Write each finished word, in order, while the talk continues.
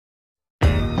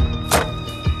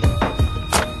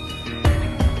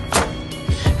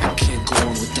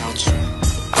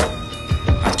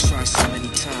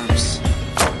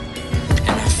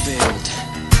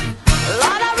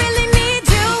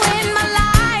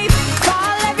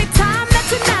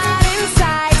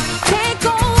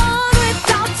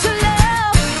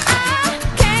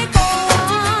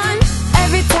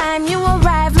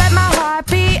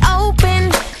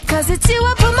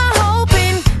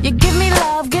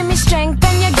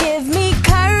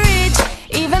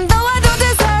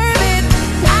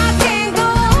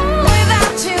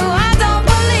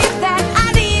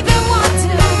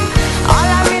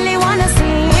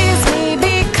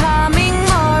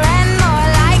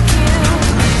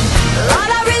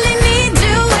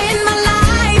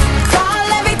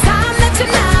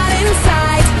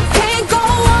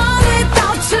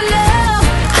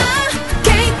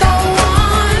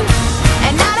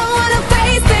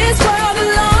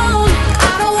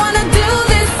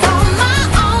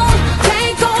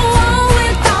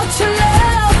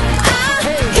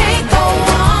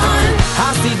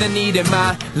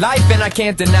life, and I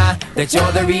can't deny that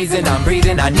you're the reason I'm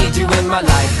breathing. I need you in my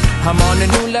life. I'm on a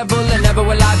new level and never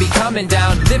will I be coming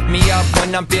down. Lift me up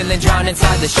when I'm feeling drowned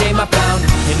inside the shame I found.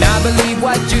 And I believe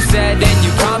what you said and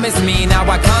you promised me. Now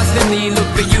I constantly look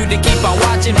for you to keep on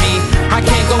watching me. I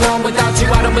can't go on without you,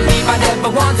 I don't believe I'd ever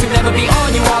want to. Never be on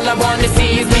you, all I wanna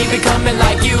see is me becoming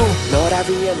like you. Lord, I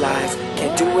realize,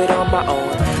 can't do it on my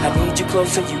own. I need you close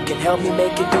so you can help me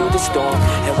make it through the storm.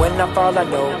 And when I fall, I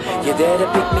know you're there to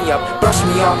pick me up, brush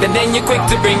me off, and then you're quick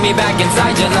to bring me back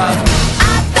inside your love.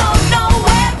 I don't know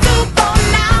where to go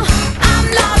now. I'm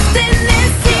lost in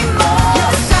this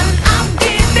emotion. I'm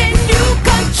giving you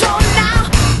control now.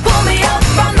 Pull me up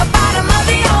from the bottom of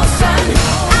the ocean.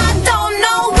 I don't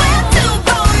know where to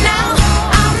go now.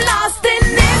 I'm lost in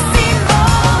this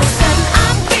emotion.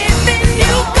 I'm giving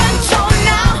you control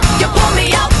now. You pull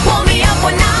me up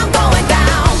when I'm going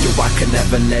down. I could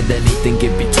never let anything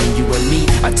get between you and me.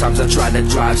 At times I try to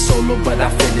drive solo, but I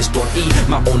finished on E.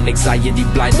 My own anxiety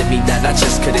blinded me that I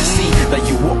just couldn't see that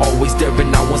you were always